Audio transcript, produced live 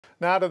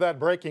Now to that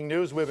breaking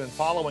news we've been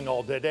following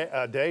all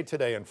day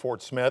today in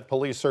Fort Smith.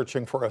 Police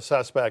searching for a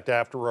suspect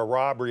after a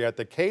robbery at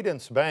the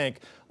Cadence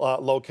Bank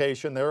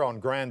location there on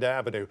Grand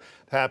Avenue.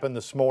 It happened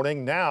this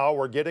morning. Now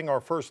we're getting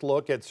our first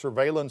look at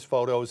surveillance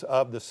photos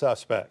of the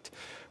suspect.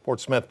 Fort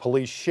Smith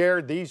police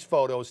shared these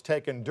photos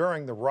taken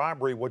during the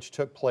robbery, which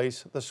took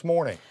place this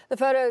morning. The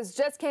photos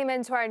just came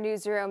into our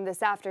newsroom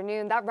this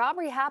afternoon. That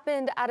robbery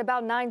happened at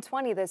about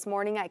 9:20 this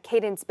morning at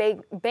Cadence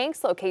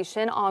Bank's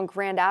location on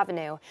Grand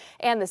Avenue.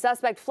 And the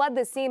suspect fled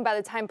the scene by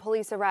the time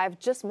police arrived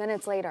just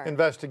minutes later.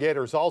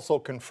 Investigators also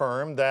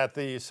confirmed that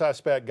the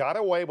suspect got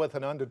away with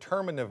an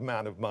undetermined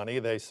amount of money.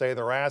 They say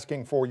they're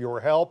asking for your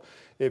help.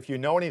 If you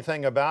know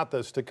anything about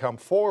this, to come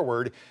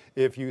forward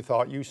if you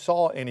thought you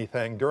saw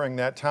anything during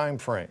that time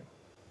frame.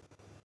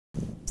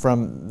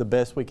 From the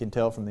best we can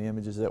tell from the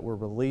images that we're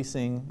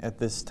releasing at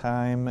this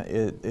time,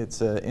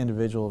 it's an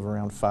individual of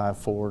around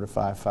 5'4" to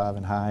 5'5"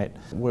 in height.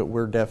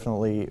 We're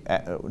definitely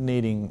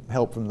needing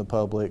help from the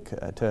public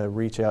to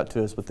reach out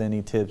to us with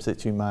any tips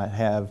that you might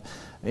have,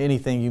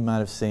 anything you might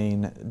have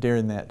seen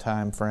during that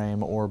time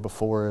frame or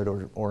before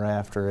it or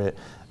after it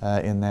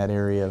in that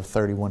area of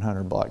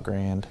 3100 Block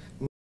Grand.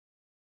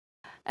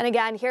 And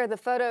again, here are the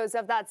photos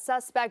of that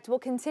suspect. We'll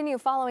continue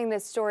following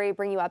this story,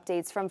 bring you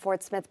updates from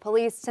Fort Smith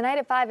Police tonight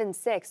at 5 and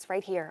 6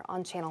 right here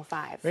on Channel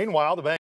 5. Meanwhile, the bank